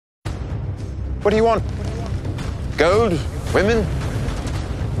What do you want? Gold? Women?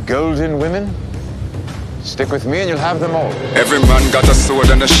 Golden women? Stick with me and you'll have them all. Every man got a sword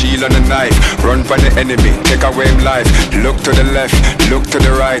and a shield and a knife. Run for the enemy, take away him life. Look to the left, look to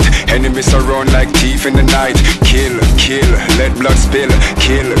the right. Enemies surround like thief in the night. Kill, kill, let blood spill.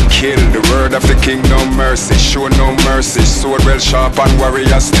 Kill, kill, the word of the king, no mercy. Show no mercy, sword well sharp and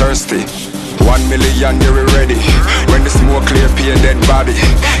warriors thirsty. 1 million, you're ready. When the smoke clear, pay a dead body.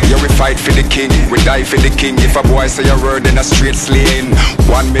 Yeah, we fight for the king, we die for the king. If a boy say a word, then a straight slaying.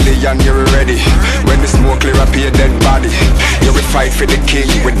 1 million, you're ready. When the smoke clear, pay a dead body. Yeah, we fight for the king,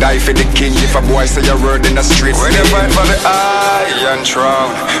 we die for the king. If a boy say a word, then a straight slaying. When you fight for the iron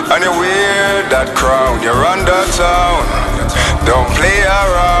throne, and you wear that crown, you're under town. Don't play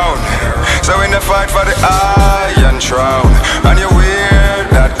around. So when you fight for the iron throne, and you wear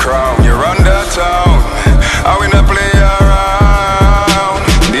that crown, you're under town. I will not play around.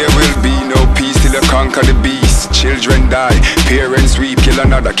 There will be no peace till you conquer the beast. Children die, parents weep, kill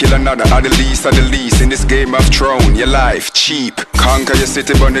another, are the least in this game of throne. Your life cheap, conquer your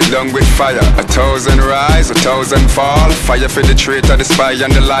city, burn it down with fire. 1,000 rise, 1,000 fall. Fire for the traitor, the spy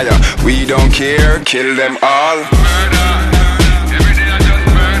and the liar. We don't care, kill them all. Murder.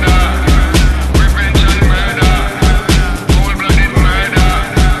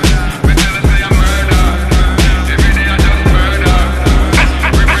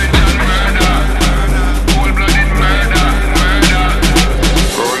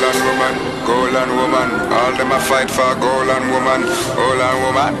 All them a fight for gold and woman,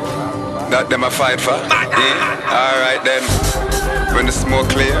 that them a fight for. Yeah, alright then. When the smoke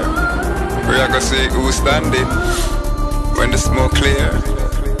clear, we are gonna say who's standing. When the smoke clear,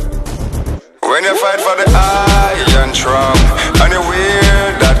 when you fight for the iron throne and you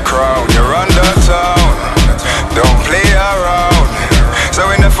wear that crown.